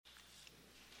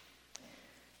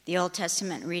The Old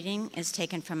Testament reading is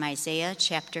taken from Isaiah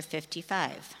chapter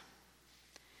 55.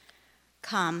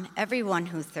 Come, everyone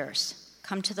who thirsts,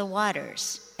 come to the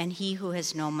waters, and he who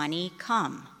has no money,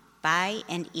 come, buy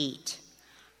and eat.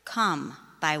 Come,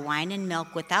 buy wine and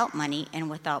milk without money and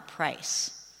without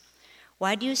price.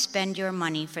 Why do you spend your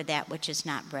money for that which is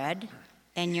not bread,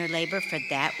 and your labor for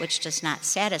that which does not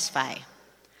satisfy?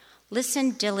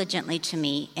 Listen diligently to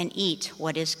me and eat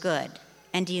what is good,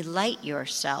 and delight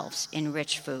yourselves in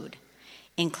rich food.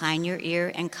 Incline your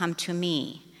ear and come to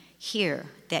me. Hear,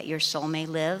 that your soul may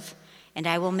live, and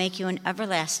I will make you an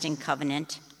everlasting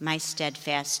covenant, my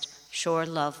steadfast, sure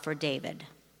love for David.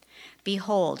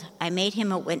 Behold, I made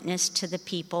him a witness to the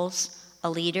peoples, a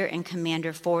leader and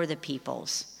commander for the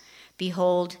peoples.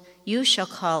 Behold, you shall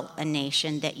call a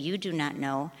nation that you do not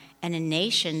know, and a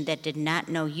nation that did not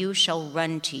know you shall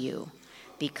run to you,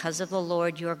 because of the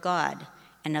Lord your God,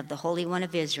 and of the Holy One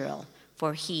of Israel,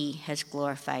 for he has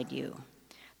glorified you.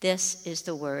 This is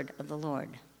the word of the Lord.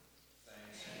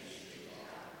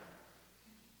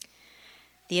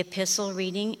 The epistle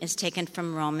reading is taken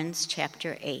from Romans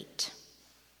chapter 8.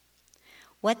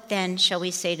 What then shall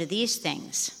we say to these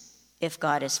things? If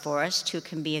God is for us, who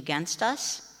can be against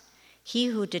us? He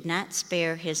who did not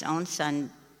spare his own son,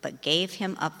 but gave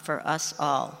him up for us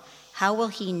all, how will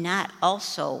he not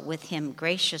also with him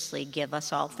graciously give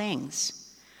us all things?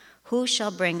 Who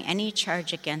shall bring any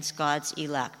charge against God's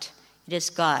elect? It is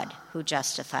God who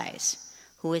justifies.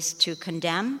 Who is to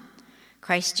condemn?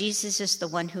 Christ Jesus is the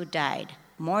one who died,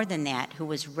 more than that, who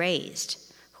was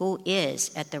raised, who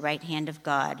is at the right hand of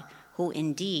God, who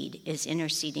indeed is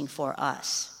interceding for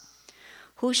us.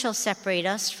 Who shall separate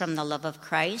us from the love of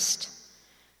Christ?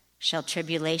 Shall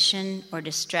tribulation or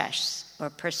distress or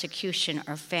persecution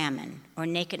or famine or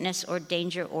nakedness or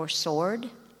danger or sword?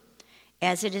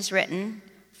 As it is written,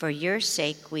 for your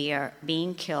sake we are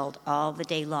being killed all the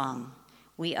day long.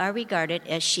 We are regarded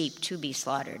as sheep to be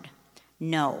slaughtered.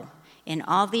 No, in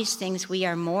all these things we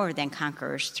are more than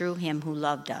conquerors through him who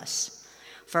loved us.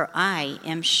 For I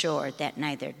am sure that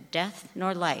neither death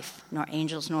nor life, nor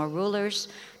angels nor rulers,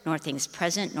 nor things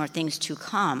present nor things to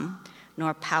come,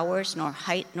 nor powers, nor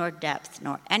height, nor depth,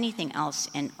 nor anything else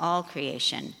in all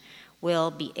creation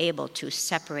will be able to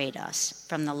separate us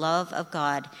from the love of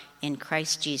God in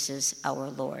Christ Jesus our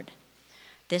Lord.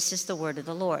 This is the word of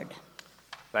the Lord.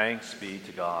 Thanks be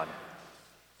to God.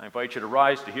 I invite you to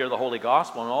rise to hear the Holy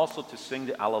Gospel and also to sing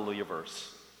the Alleluia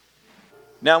verse.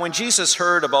 Now when Jesus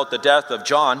heard about the death of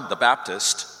John the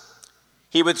Baptist,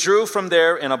 he withdrew from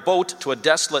there in a boat to a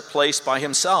desolate place by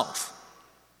himself.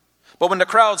 But when the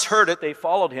crowds heard it, They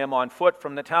followed him on foot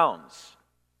from the towns.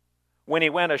 When he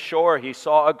went ashore, he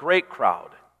saw a great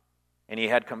crowd, and he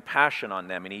had compassion on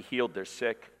them, and he healed their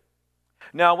sick.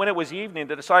 Now, when it was evening,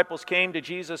 the disciples came to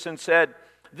Jesus and said,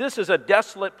 This is a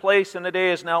desolate place, and the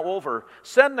day is now over.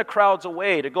 Send the crowds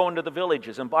away to go into the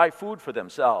villages and buy food for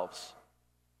themselves.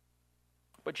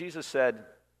 But Jesus said,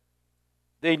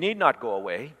 They need not go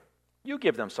away. You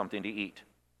give them something to eat.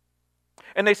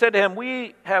 And they said to him,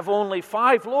 We have only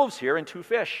 5 loaves here and 2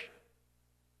 fish.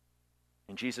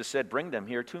 And Jesus said, Bring them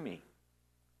here to me.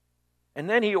 And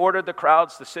then he ordered the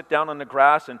crowds to sit down on the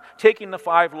grass, and taking the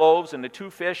 5 loaves and the 2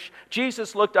 fish,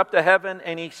 Jesus looked up to heaven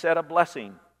and he said a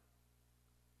blessing.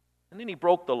 And then he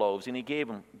broke the loaves and he gave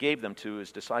them to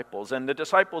his disciples. And the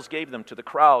disciples gave them to the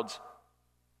crowds,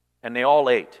 and they all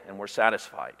ate and were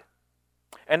satisfied.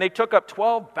 And they took up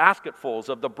 12 basketfuls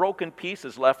of the broken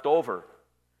pieces left over.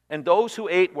 And those who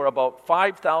ate were about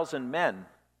 5,000 men,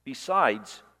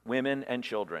 besides women and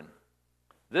children.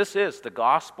 This is the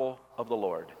gospel of the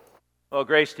Lord. Well,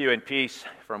 grace to you and peace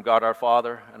from God our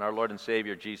Father and our Lord and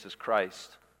Savior Jesus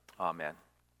Christ. Amen.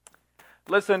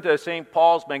 Listen to St.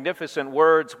 Paul's magnificent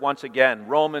words once again,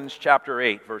 Romans chapter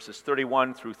 8, verses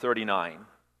 31 through 39.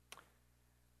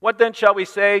 What then shall we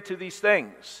say to these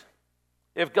things?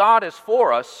 If God is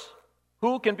for us,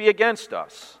 who can be against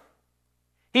us?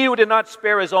 He who did not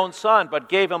spare his own son, but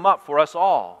gave him up for us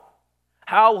all,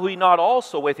 how will he not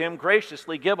also with him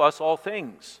graciously give us all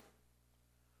things?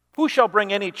 Who shall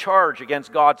bring any charge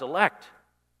against God's elect?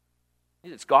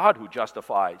 It's God who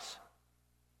justifies.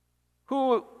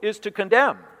 Who is to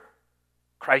condemn?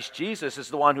 Christ Jesus is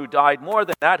the one who died, more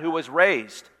than that, who was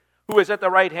raised, who is at the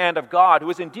right hand of God, who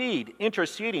is indeed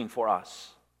interceding for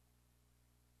us.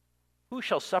 Who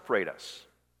shall separate us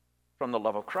from the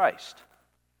love of Christ?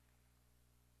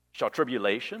 Shall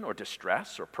tribulation or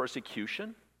distress or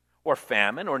persecution or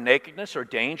famine or nakedness or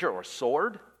danger or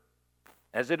sword?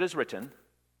 As it is written,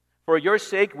 For your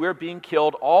sake we're being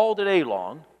killed all the day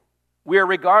long. We are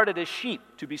regarded as sheep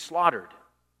to be slaughtered.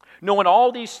 No, in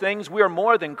all these things we are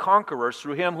more than conquerors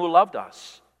through him who loved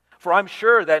us. For I'm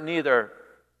sure that neither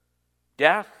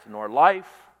death, nor life,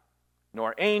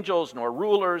 nor angels, nor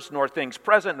rulers, nor things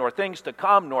present, nor things to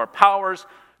come, nor powers,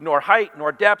 nor height,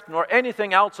 nor depth, nor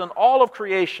anything else in all of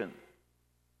creation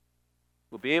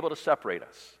will be able to separate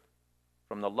us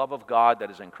from the love of God that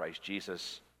is in Christ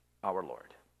Jesus our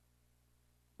Lord.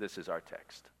 This is our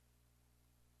text.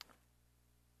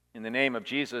 In the name of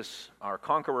Jesus, our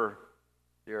conqueror,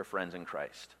 dear friends in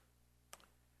Christ.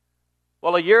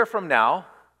 Well, a year from now,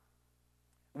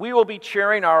 we will be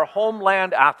cheering our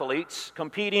homeland athletes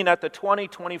competing at the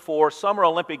 2024 Summer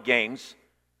Olympic Games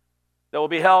that will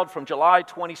be held from July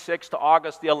 26th to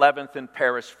August the 11th in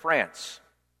Paris, France.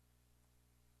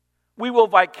 We will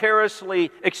vicariously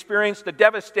experience the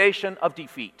devastation of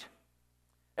defeat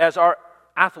as our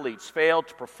athletes fail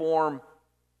to perform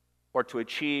or to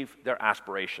achieve their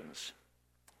aspirations.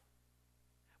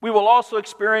 We will also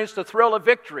experience the thrill of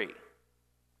victory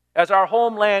as our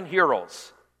homeland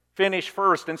heroes finish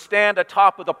first and stand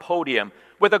atop of the podium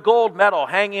with a gold medal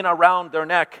hanging around their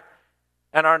neck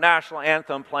and our national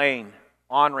anthem playing,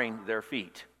 honoring their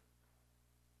feat.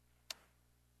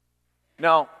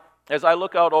 Now, as I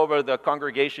look out over the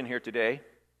congregation here today,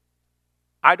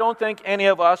 I don't think any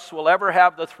of us will ever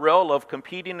have the thrill of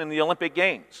competing in the Olympic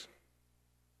Games.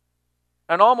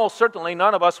 And almost certainly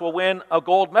none of us will win a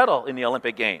gold medal in the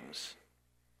Olympic Games.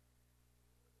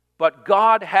 But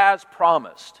God has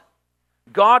promised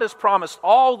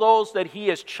all those that He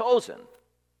has chosen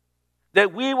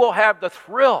that we will have the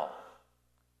thrill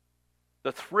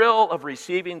of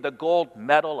receiving the gold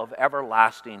medal of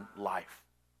everlasting life.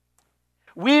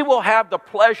 We will have the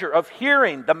pleasure of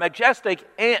hearing the majestic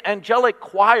angelic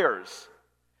choirs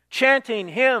chanting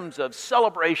hymns of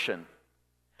celebration.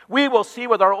 We will see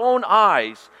with our own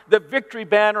eyes the victory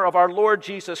banner of our Lord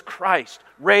Jesus Christ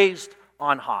raised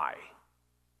on high.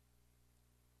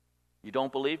 You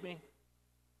don't believe me?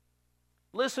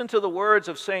 Listen to the words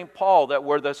of St. Paul that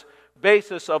were the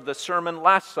basis of the sermon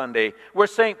last Sunday, where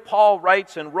St. Paul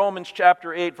writes in Romans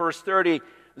chapter 8, verse 30,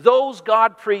 "Those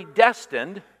God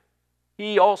predestined,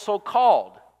 He also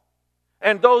called.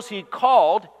 And those He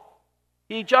called,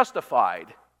 He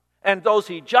justified. And those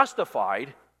He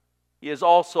justified, He is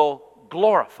also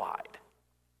glorified."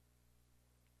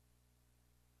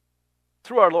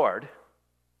 Through our Lord,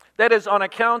 that is, on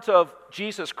account of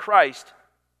Jesus Christ,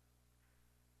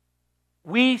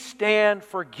 we stand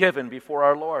forgiven before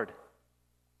our Lord.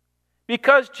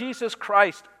 Because Jesus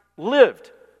Christ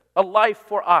lived a life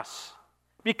for us,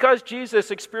 because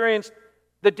Jesus experienced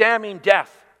the damning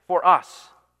death for us,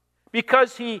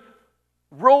 because He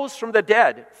rose from the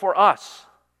dead for us,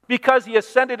 because He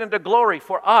ascended into glory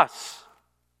for us,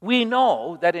 we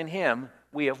know that in Him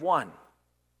we have won.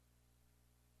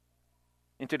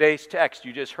 In today's text,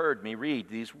 you just heard me read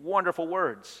these wonderful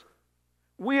words.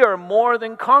 We are more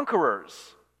than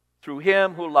conquerors through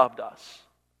Him who loved us.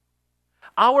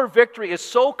 Our victory is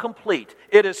so complete,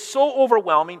 it is so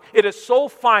overwhelming, it is so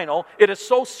final, it is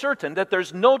so certain that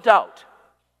there's no doubt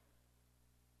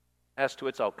as to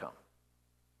its outcome.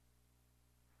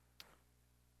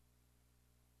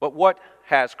 But what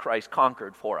has Christ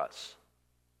conquered for us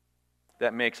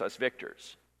that makes us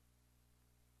victors?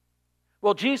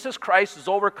 Well, Jesus Christ has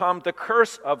overcome the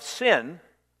curse of sin,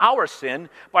 our sin,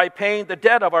 by paying the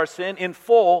debt of our sin in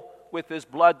full with His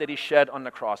blood that He shed on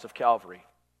the cross of Calvary.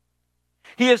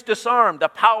 He has disarmed the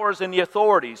powers and the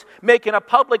authorities, making a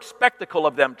public spectacle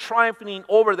of them, triumphing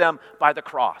over them by the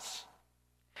cross.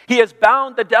 He has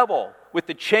bound the devil with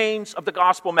the chains of the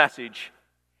gospel message,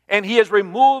 and He has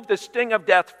removed the sting of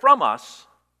death from us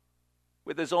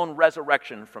with His own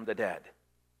resurrection from the dead.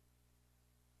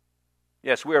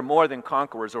 Yes, we are more than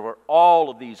conquerors over all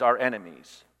of these, our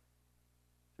enemies,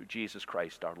 through Jesus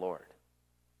Christ our Lord.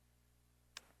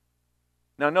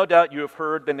 Now, no doubt you have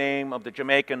heard the name of the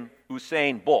Jamaican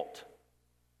Usain Bolt.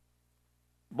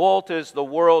 Bolt is the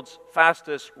world's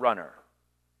fastest runner.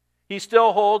 He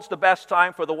still holds the best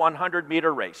time for the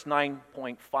 100-meter race,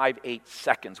 9.58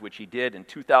 seconds, which he did in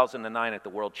 2009 at the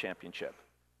World Championship.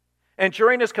 And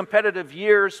during his competitive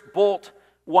years, Bolt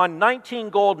won 19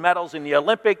 gold medals in the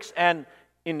Olympics and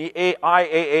in the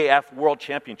IAAF World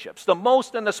Championships, the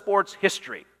most in the sport's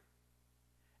history.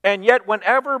 And yet,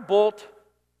 whenever Bolt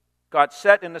got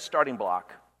set in the starting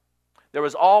block, there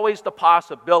was always the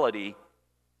possibility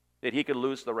that he could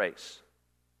lose the race.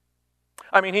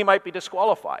 I mean, he might be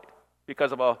disqualified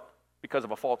because of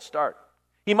a false start.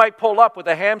 He might pull up with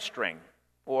a hamstring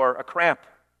or a cramp.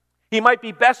 He might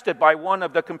be bested by one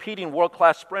of the competing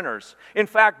world-class sprinters. In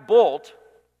fact, Bolt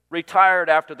retired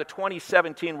after the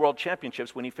 2017 World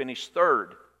Championships when he finished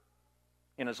third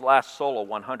in his last solo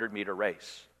 100-meter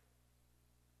race.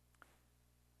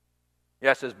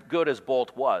 Yes, as good as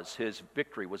Bolt was, his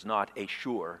victory was not a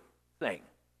sure thing.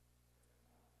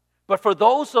 But for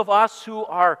those of us who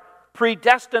are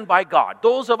predestined by God,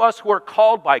 those of us who are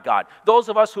called by God, those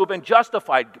of us who have been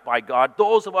justified by God,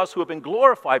 those of us who have been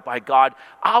glorified by God,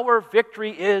 our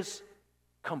victory is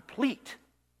complete.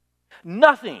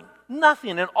 Nothing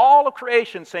in all of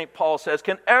creation, St. Paul says,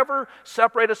 can ever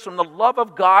separate us from the love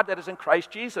of God that is in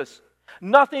Christ Jesus.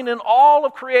 Nothing in all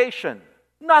of creation,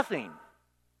 nothing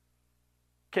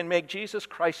can make Jesus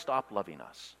Christ stop loving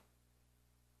us.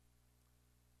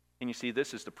 And you see,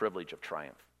 this is the privilege of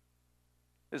triumph.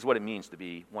 This is what it means to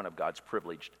be one of God's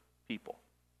privileged people.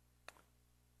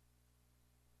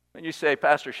 And you say,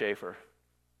 Pastor Schaeffer,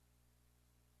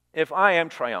 if I am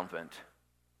triumphant,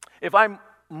 if I'm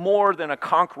more than a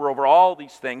conqueror over all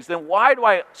these things, then why do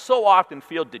I so often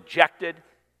feel dejected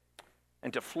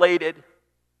and deflated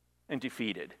and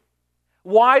defeated?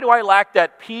 Why do I lack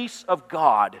that peace of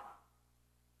God,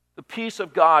 the peace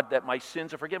of God that my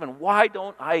sins are forgiven? Why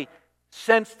don't I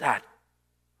sense that?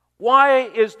 Why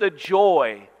is the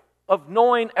joy of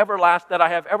knowing that I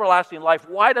have everlasting life,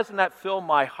 why doesn't that fill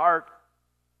my heart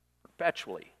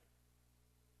perpetually?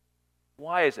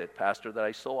 Why is it, Pastor, that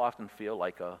I so often feel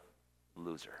like a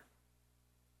loser?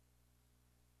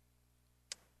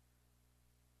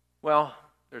 Well,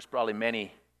 there's probably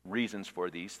many reasons for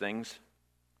these things.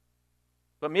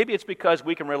 But maybe it's because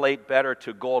we can relate better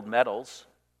to gold medals,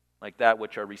 like that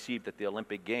which are received at the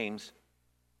Olympic Games,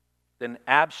 than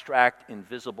abstract,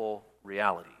 invisible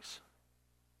realities.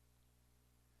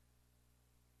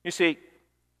 You see,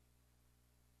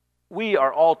 we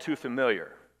are all too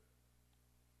familiar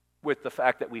with the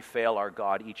fact that we fail our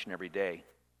God each and every day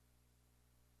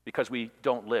because we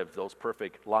don't live those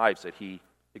perfect lives that He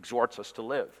exhorts us to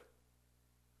live.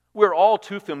 We're all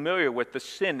too familiar with the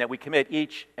sin that we commit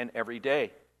each and every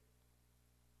day.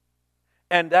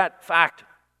 And that fact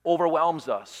overwhelms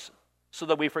us so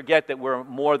that we forget that we're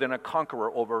more than a conqueror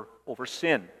over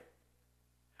sin.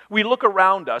 We look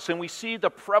around us and we see the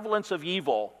prevalence of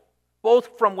evil,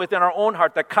 both from within our own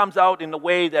heart that comes out in the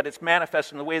way that it's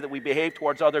manifest in the way that we behave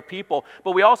towards other people,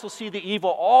 but we also see the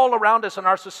evil all around us in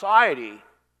our society.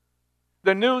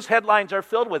 The news headlines are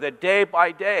filled with it day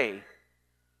by day.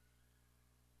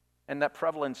 And that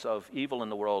prevalence of evil in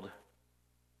the world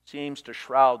seems to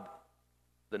shroud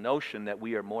the notion that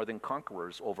we are more than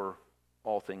conquerors over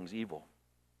all things evil.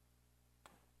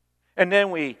 And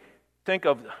then we think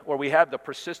of, or we have the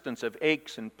persistence of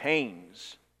aches and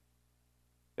pains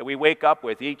that we wake up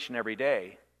with each and every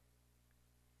day.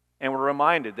 And we're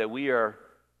reminded that we are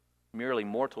merely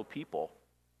mortal people.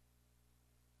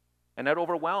 And that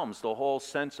overwhelms the whole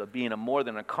sense of being a more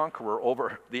than a conqueror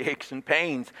over the aches and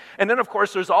pains. And then, of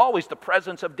course, there's always the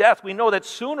presence of death. We know that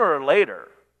sooner or later,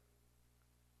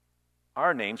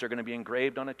 our names are going to be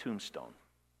engraved on a tombstone.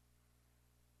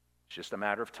 It's just a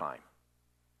matter of time.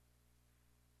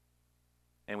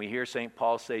 And we hear St.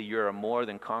 Paul say, you're a more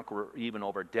than conqueror even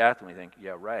over death. And we think,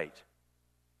 yeah, right.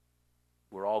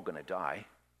 We're all going to die.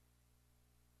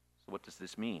 So what does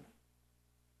this mean?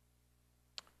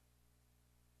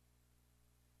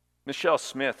 Michelle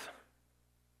Smith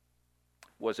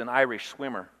was an Irish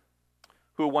swimmer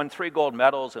who won 3 gold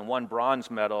medals and 1 bronze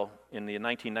medal in the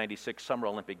 1996 Summer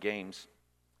Olympic Games.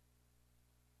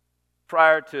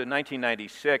 Prior to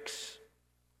 1996,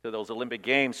 to those Olympic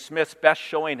Games, Smith's best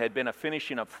showing had been a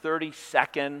finishing of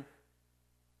 32nd,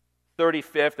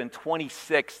 35th, and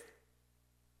 26th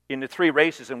in the 3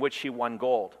 races in which she won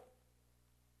gold.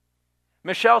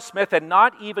 Michelle Smith had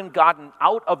not even gotten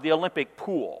out of the Olympic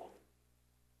pool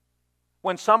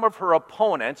when some of her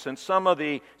opponents and some of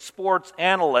the sports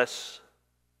analysts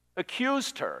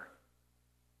accused her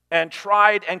and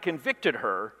tried and convicted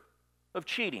her of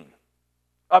cheating,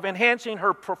 of enhancing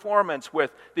her performance with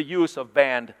the use of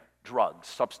banned drugs,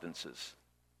 substances.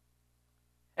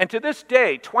 And to this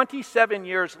day, 27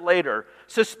 years later,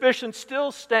 suspicion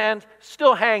still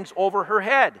hangs over her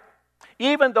head,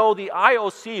 even though the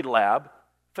IOC lab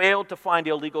failed to find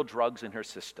illegal drugs in her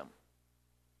system.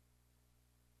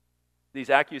 These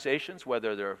accusations,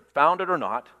 whether they're founded or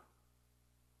not,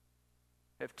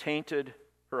 have tainted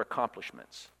her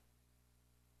accomplishments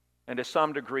and to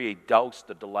some degree doused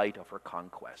the delight of her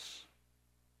conquests.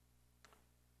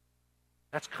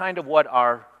 That's kind of what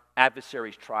our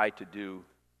adversaries try to do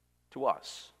to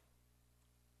us.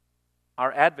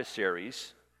 Our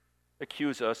adversaries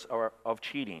accuse us of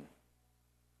cheating.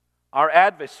 Our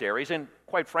adversaries, and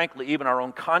quite frankly, even our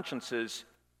own consciences,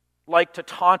 like to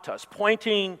taunt us,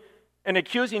 pointing an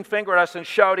accusing finger at us and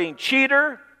shouting,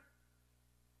 "Cheater!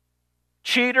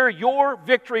 Cheater, your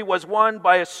victory was won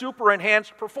by a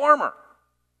super-enhanced performer."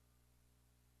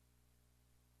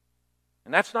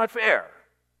 And that's not fair.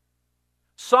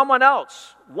 Someone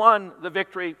else won the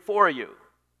victory for you.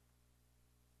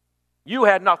 You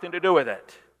had nothing to do with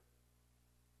it.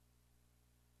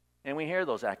 And we hear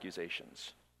those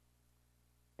accusations.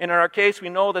 And in our case, we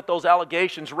know that those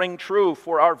allegations ring true,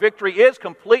 for our victory is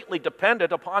completely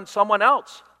dependent upon someone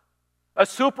else. A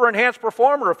super-enhanced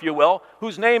performer, if you will,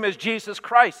 whose name is Jesus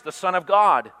Christ, the Son of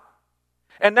God.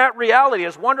 And that reality,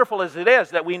 as wonderful as it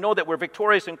is, that we know that we're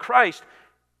victorious in Christ,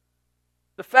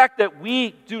 the fact that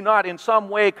we do not in some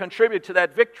way contribute to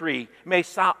that victory may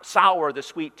sour the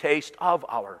sweet taste of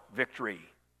our victory.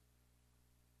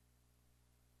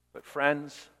 But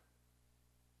friends,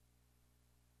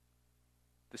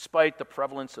 despite the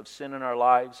prevalence of sin in our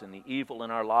lives and the evil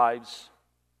in our lives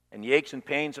and the aches and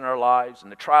pains in our lives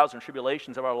and the trials and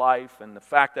tribulations of our life and the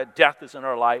fact that death is in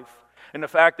our life and the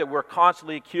fact that we're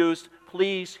constantly accused,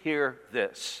 please hear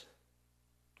this.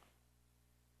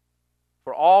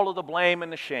 For all of the blame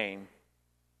and the shame,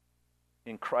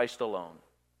 in Christ alone,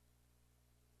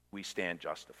 we stand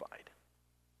justified.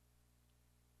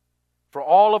 For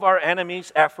all of our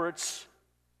enemies' efforts,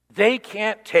 they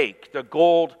can't take the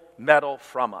gold medal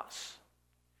from us.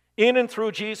 In and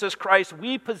through Jesus Christ,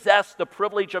 we possess the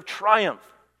privilege of triumph.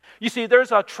 You see,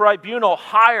 there's a tribunal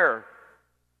higher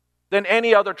than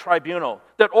any other tribunal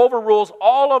that overrules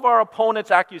all of our opponents'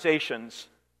 accusations.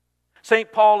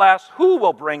 St. Paul asks, who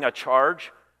will bring a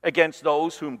charge against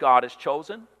those whom God has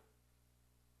chosen?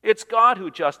 It's God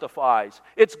who justifies.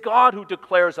 It's God who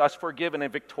declares us forgiven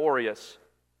and victorious.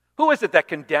 Who is it that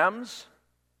condemns?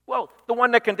 Well, the one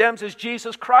that condemns is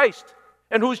Jesus Christ.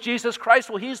 And who's Jesus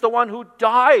Christ? Well, he's the one who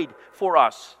died for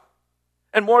us.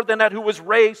 And more than that, who was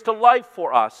raised to life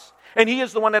for us. And he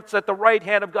is the one that's at the right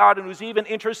hand of God and who's even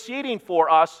interceding for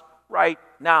us right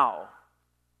now.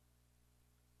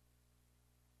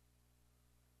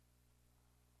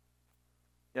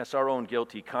 Yes, our own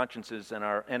guilty consciences and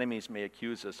our enemies may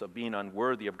accuse us of being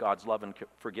unworthy of God's love and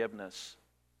forgiveness.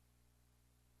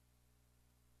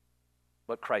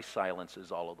 But Christ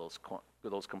silences all of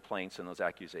those complaints and those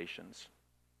accusations.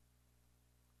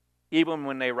 Even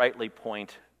when they rightly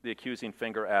point the accusing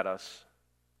finger at us,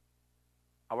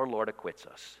 our Lord acquits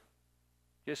us.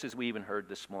 Just as we even heard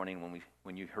this morning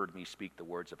when you heard me speak the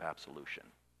words of absolution.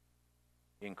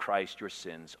 In Christ your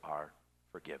sins are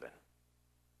forgiven.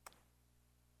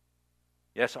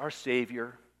 Yes, our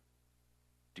Savior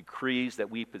decrees that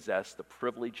we possess the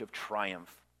privilege of triumph.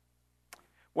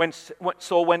 When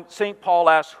St. Paul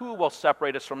asks, who will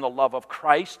separate us from the love of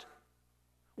Christ?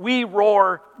 We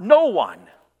roar, no one.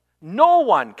 No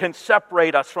one can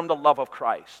separate us from the love of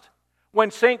Christ. When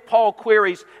St. Paul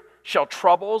queries, shall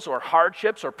troubles or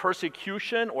hardships or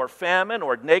persecution or famine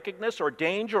or nakedness or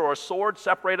danger or sword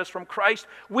separate us from Christ?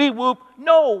 We whoop,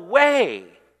 no way.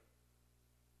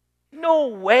 No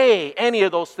way any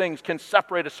of those things can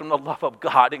separate us from the love of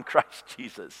God in Christ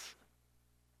Jesus.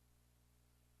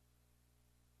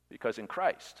 Because in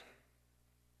Christ,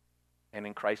 and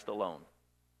in Christ alone,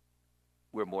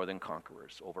 we're more than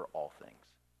conquerors over all things.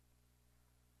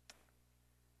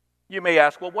 You may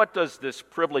ask, well, what does this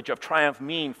privilege of triumph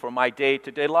mean for my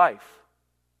day-to-day life?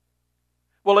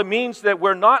 Well, it means that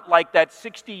we're not like that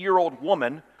 60-year-old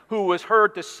woman who was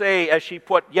heard to say as she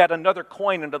put yet another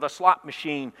coin into the slot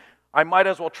machine, I might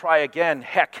as well try again.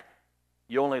 Heck,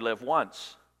 you only live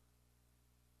once.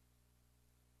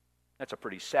 That's a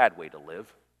pretty sad way to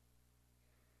live.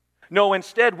 No,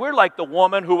 instead, we're like the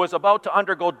woman who was about to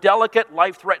undergo delicate,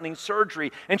 life-threatening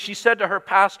surgery, and she said to her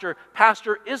pastor,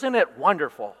 Pastor, isn't it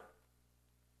wonderful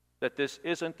that this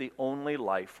isn't the only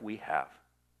life we have?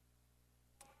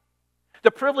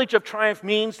 The privilege of triumph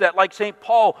means that, like St.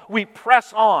 Paul, we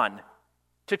press on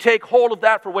to take hold of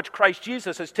that for which Christ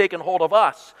Jesus has taken hold of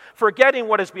us, forgetting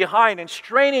what is behind and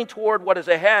straining toward what is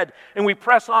ahead, and we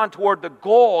press on toward the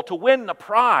goal to win the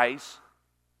prize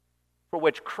for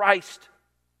which Christ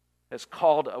has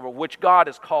called, or which God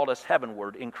has called us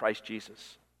heavenward in Christ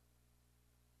Jesus.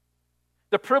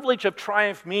 The privilege of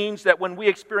triumph means that when we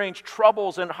experience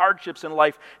troubles and hardships in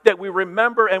life, that we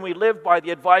remember and we live by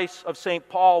the advice of St.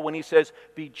 Paul when he says,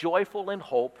 be joyful in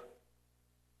hope,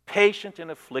 patient in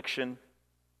affliction,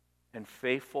 and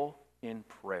faithful in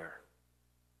prayer.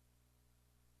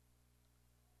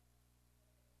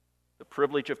 The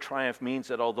privilege of triumph means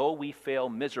that although we fail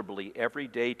miserably every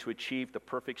day to achieve the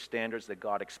perfect standards that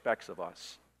God expects of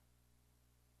us,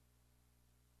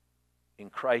 in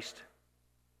Christ,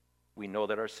 we know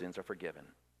that our sins are forgiven.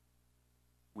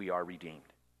 We are redeemed.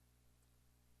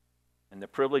 And the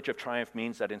privilege of triumph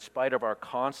means that in spite of our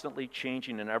constantly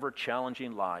changing and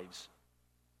ever-challenging lives,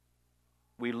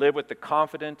 we live with the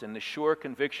confident and the sure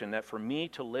conviction that for me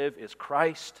to live is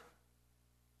Christ,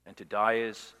 and to die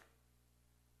is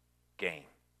gain.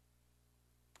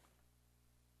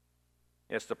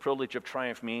 Yes, the privilege of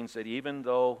triumph means that even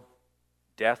though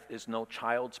death is no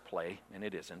child's play, and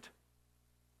it isn't,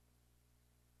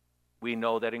 we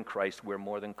know that in Christ we're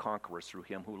more than conquerors through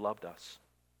him who loved us.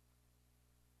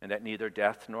 And that neither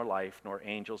death nor life, nor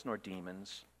angels nor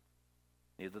demons,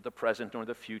 neither the present nor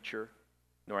the future,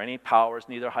 nor any powers,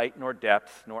 neither height nor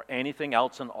depth, nor anything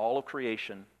else in all of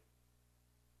creation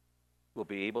will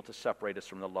be able to separate us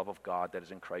from the love of God that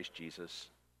is in Christ Jesus,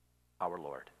 our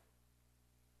Lord.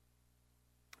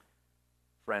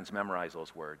 Friends, memorize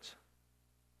those words.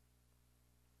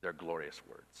 They're glorious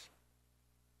words.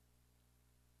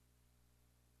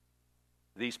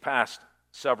 These past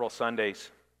several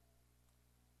Sundays,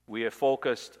 we have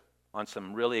focused on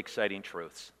some really exciting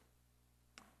truths.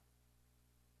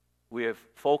 We have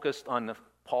focused on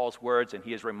Paul's words, and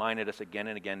he has reminded us again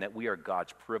and again that we are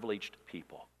God's privileged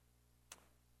people.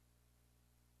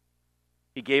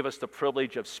 He gave us the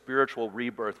privilege of spiritual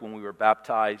rebirth when we were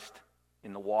baptized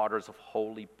in the waters of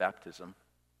holy baptism.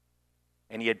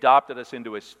 And he adopted us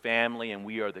into his family, and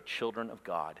we are the children of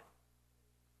God.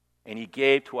 And he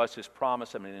gave to us his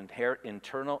promise of an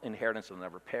eternal inheritance that will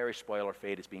never perish, spoil, or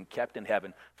fade. It's being kept in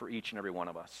heaven for each and every one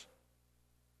of us.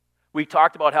 We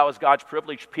talked about how as God's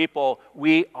privileged people,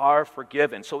 we are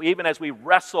forgiven. So even as we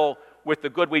wrestle with the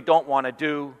good we don't want to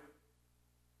do,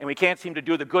 and we can't seem to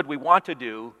do the good we want to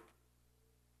do,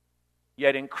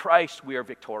 yet in Christ we are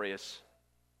victorious,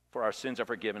 for our sins are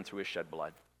forgiven through his shed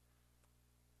blood.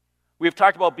 We've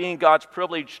talked about being God's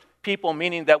privileged people,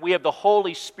 meaning that we have the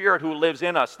Holy Spirit who lives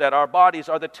in us, that our bodies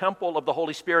are the temple of the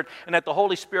Holy Spirit, and that the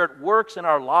Holy Spirit works in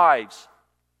our lives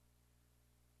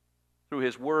through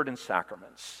his word and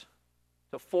sacraments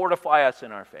to fortify us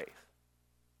in our faith.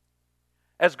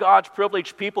 As God's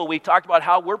privileged people, we talked about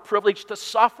how we're privileged to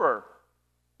suffer.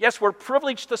 Yes, we're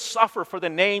privileged to suffer for the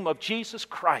name of Jesus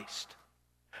Christ,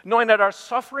 knowing that our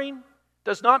suffering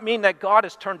does not mean that God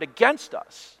has turned against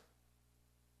us,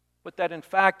 but that in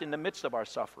fact, in the midst of our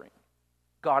suffering,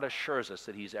 God assures us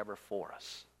that he's ever for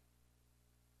us.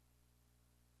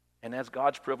 And as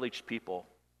God's privileged people,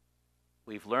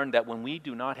 we've learned that when we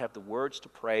do not have the words to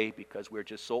pray because we're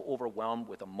just so overwhelmed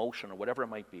with emotion or whatever it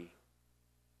might be,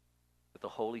 that the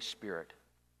Holy Spirit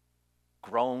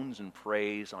groans and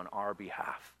prays on our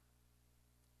behalf.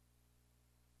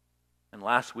 And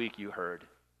last week you heard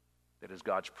that as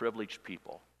God's privileged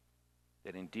people,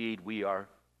 that indeed we are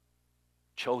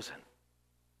chosen.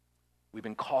 We've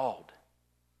been called.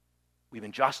 We've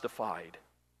been justified.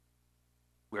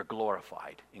 We're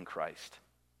glorified in Christ.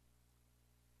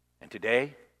 And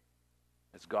today,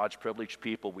 as God's privileged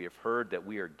people, we have heard that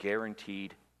we are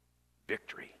guaranteed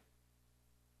victory.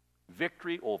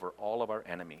 Victory over all of our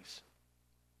enemies.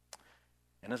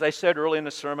 And as I said early in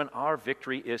the sermon, our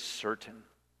victory is certain.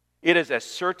 It is as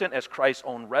certain as Christ's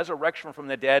own resurrection from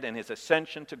the dead and his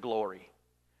ascension to glory.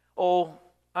 Oh,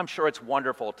 I'm sure it's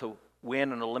wonderful to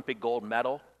win an Olympic gold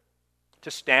medal,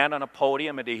 to stand on a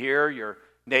podium and to hear your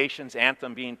nation's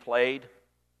anthem being played.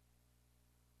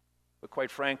 But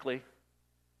quite frankly,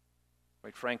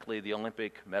 the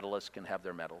Olympic medalists can have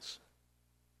their medals.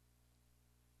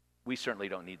 We certainly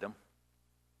don't need them.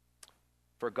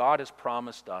 For God has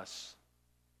promised us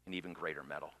an even greater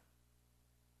medal.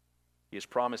 He has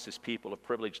promised his people a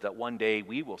privilege that one day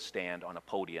we will stand on a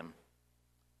podium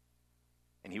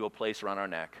and he will place around our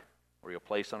neck, or he'll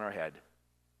place on our head,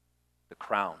 the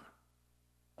crown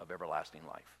of everlasting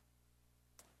life.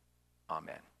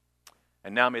 Amen.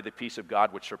 And now may the peace of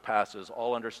God, which surpasses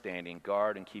all understanding,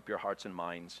 guard and keep your hearts and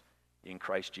minds in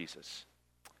Christ Jesus.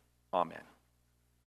 Amen.